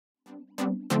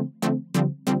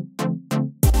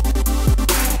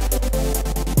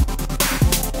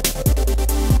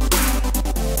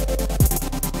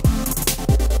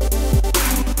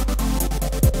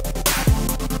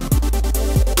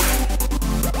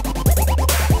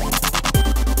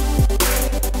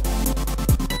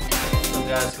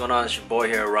going on? It's your boy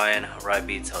here, Ryan,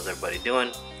 RhyBeats. How's everybody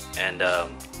doing? And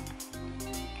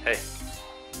hey,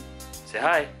 say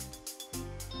hi.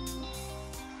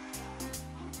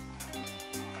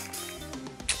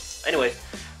 Anyway,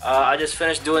 I just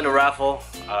finished doing the raffle.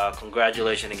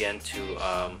 Congratulations again to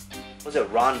was it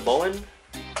Ron Bowen?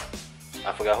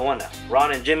 I forgot who won that.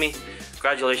 Ron and Jimmy.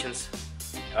 Congratulations.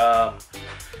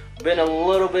 Been a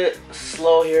little bit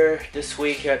slow here this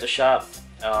week here at the shop,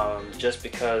 just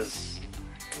because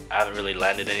I haven't really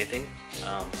landed anything,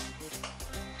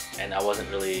 and I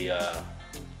wasn't really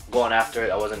going after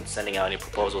it. I wasn't sending out any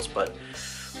proposals, but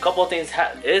a couple of things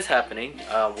is happening.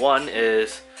 One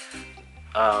is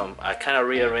I kind of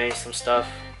rearranged some stuff.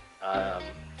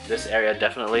 This area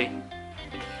definitely.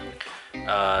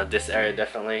 I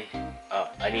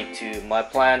need to. My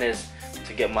plan is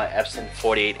to get my Epson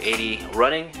 4880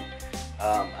 running.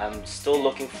 I'm still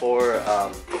looking for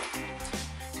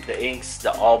the inks,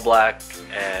 the all black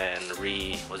and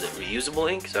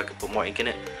reusable ink, so I can put more ink in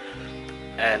it.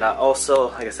 And I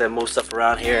also, like I said, move stuff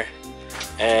around here.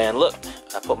 And look,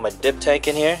 I put my dip tank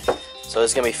in here, so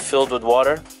it's gonna be filled with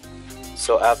water.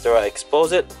 So after I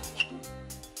expose it,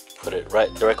 put it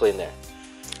right directly in there,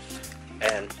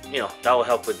 and you know that will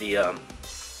help with the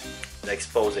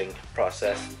exposing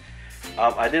process.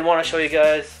 I did want to show you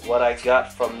guys what I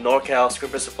got from NorCal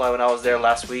Screenprint Supply when I was there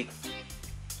last week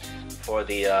for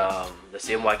the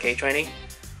CMYK training.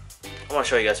 I want to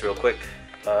show you guys real quick.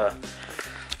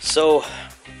 So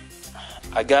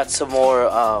I got some more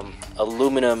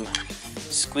aluminum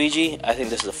squeegee. I think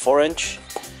this is a 4-inch,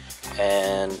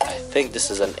 and I think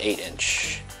this is an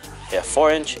 8-inch. Yeah,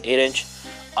 4-inch, 8-inch.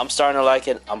 I'm starting to like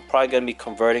it. I'm probably gonna be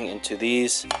converting into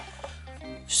these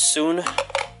soon.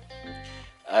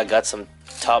 I got some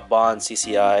Top Bond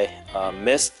CCI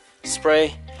mist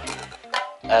spray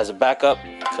as a backup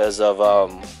because of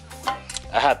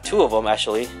I had 2 of them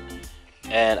actually,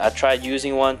 and I tried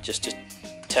using one just to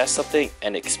test something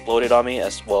and it exploded on me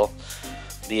as well.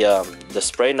 The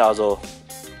spray nozzle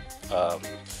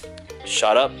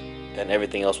shot up and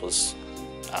everything else was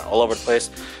all over the place,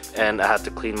 and I had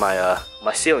to clean my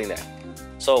my ceiling there.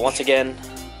 So once again,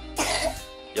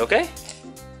 you okay?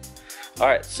 All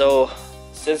right, so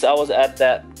since I was at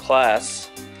that class,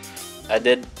 I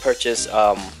did purchase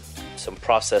some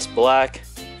processed black,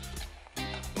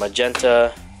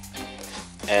 magenta,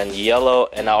 and yellow,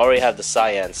 and I already have the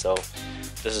cyan. So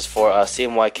this is for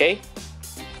CMYK.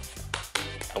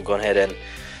 I'm going ahead and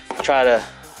try to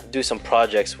do some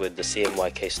projects with the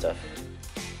CMYK stuff.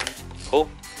 Cool.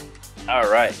 All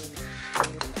right,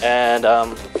 and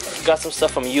got some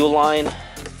stuff from Uline.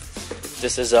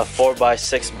 This is a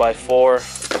 4x6x4.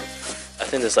 I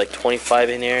think there's like 25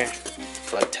 in here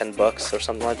for like $10 or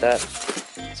something like that.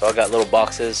 So I got little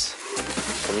boxes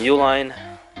from Uline.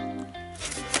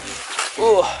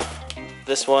 Ooh,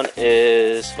 this one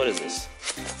is, what is this?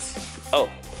 Oh,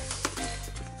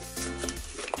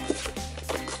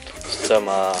 some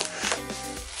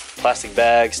plastic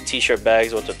bags, t-shirt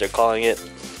bags, what they're calling it.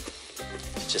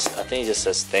 I think it just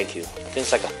says thank you. I think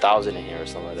it's like 1,000 in here or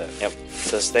something like that. Yep, it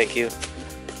says thank you.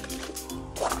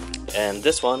 And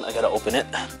this one, I gotta open it.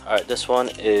 All right, this one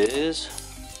is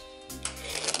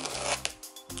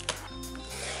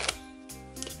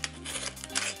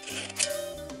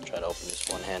try to open this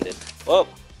one-handed. Oh,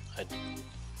 I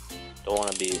don't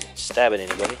want to be stabbing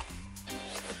anybody.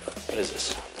 What is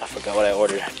this? I forgot what I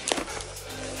ordered.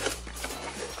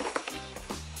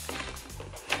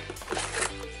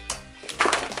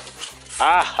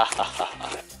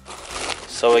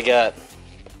 So we got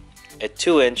a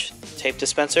 2-inch tape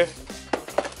dispenser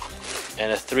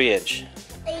and a 3-inch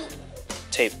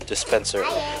tape dispenser.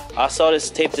 I saw this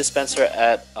tape dispenser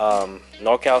at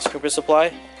NorCal Screenprint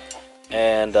Supply,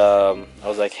 and I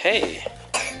was like, hey,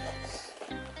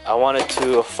 I wanted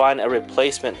to find a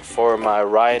replacement for my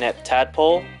Ryonet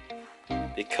tadpole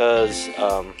because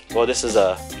well, this is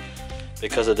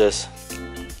because of this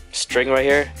string right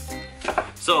here.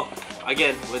 So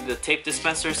again, with the tape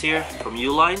dispensers here from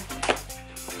Uline,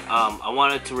 I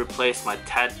wanted to replace my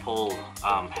tadpole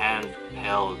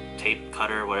handheld tape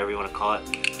cutter, whatever you want to call it,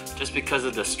 just because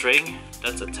of the string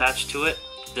that's attached to it.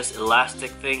 This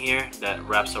elastic thing here that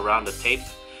wraps around the tape,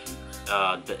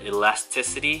 the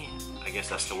elasticity, I guess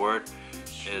that's the word,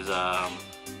 is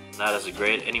not as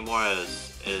great anymore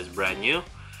as it is brand new.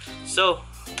 So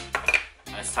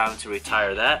it's time to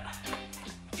retire that.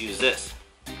 Use this.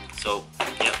 So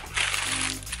yep,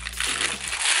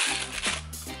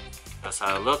 that's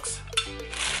how it looks.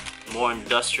 More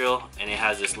industrial, and it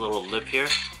has this little lip here.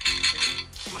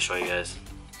 I'm gonna show you guys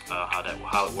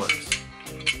how it works.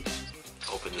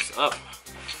 Open this up,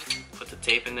 put the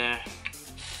tape in there,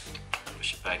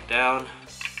 push it back down.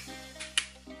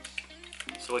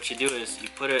 So what you do is you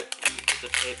put the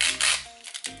tape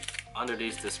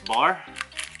underneath this bar,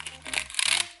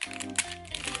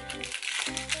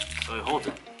 so it holds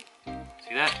it.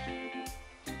 See that?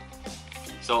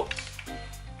 So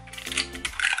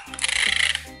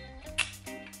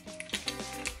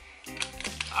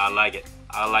I like it.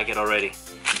 I like it already.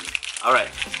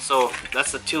 Alright, so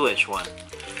that's the 2-inch one.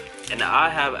 And I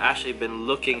have actually been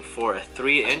looking for a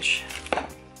 3-inch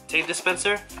tape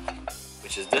dispenser,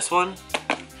 which is this one,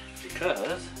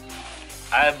 because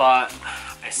I bought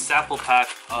a sample pack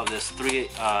of this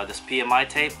PMI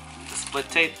tape, the split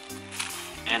tape,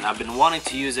 and I've been wanting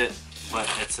to use it, but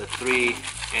it's a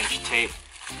 3-inch tape,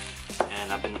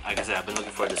 and like I said, I've been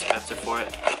looking for a dispenser for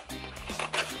it.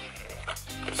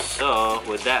 So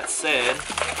with that said,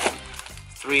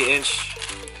 3-inch.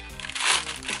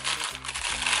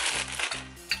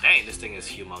 Dang, this thing is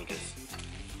humongous.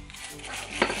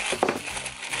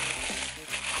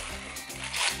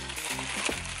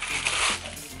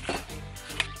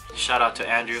 Shout out to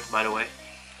Andrew, by the way.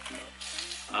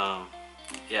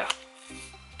 Yeah,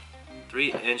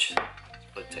 3-inch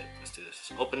split tape. Let's do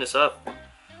this. Let's open this up.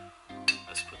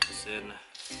 Let's put this in.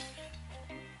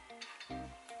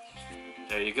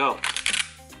 There you go.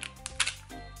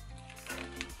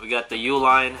 We got the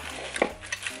U-line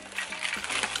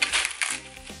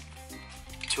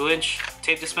 2-inch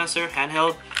tape dispenser,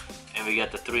 handheld, and we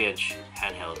got the 3-inch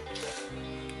handheld.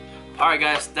 Alright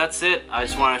guys, that's it. I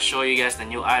just want to show you guys the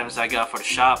new items I got for the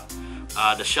shop.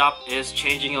 The shop is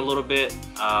changing a little bit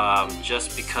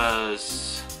just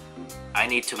because I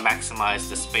need to maximize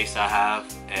the space I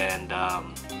have and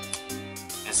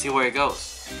see where it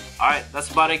goes. Alright, that's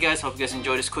about it guys. Hope you guys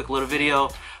enjoyed this quick little video.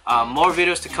 More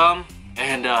videos to come,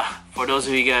 and for those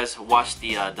of you guys who watched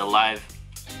the live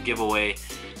giveaway,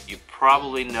 you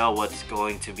probably know what's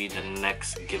going to be the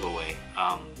next giveaway.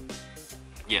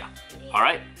 Yeah,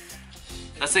 alright.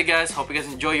 That's it guys. Hope you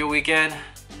guys enjoy your weekend.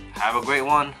 Have a great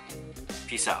one.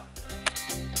 Peace out.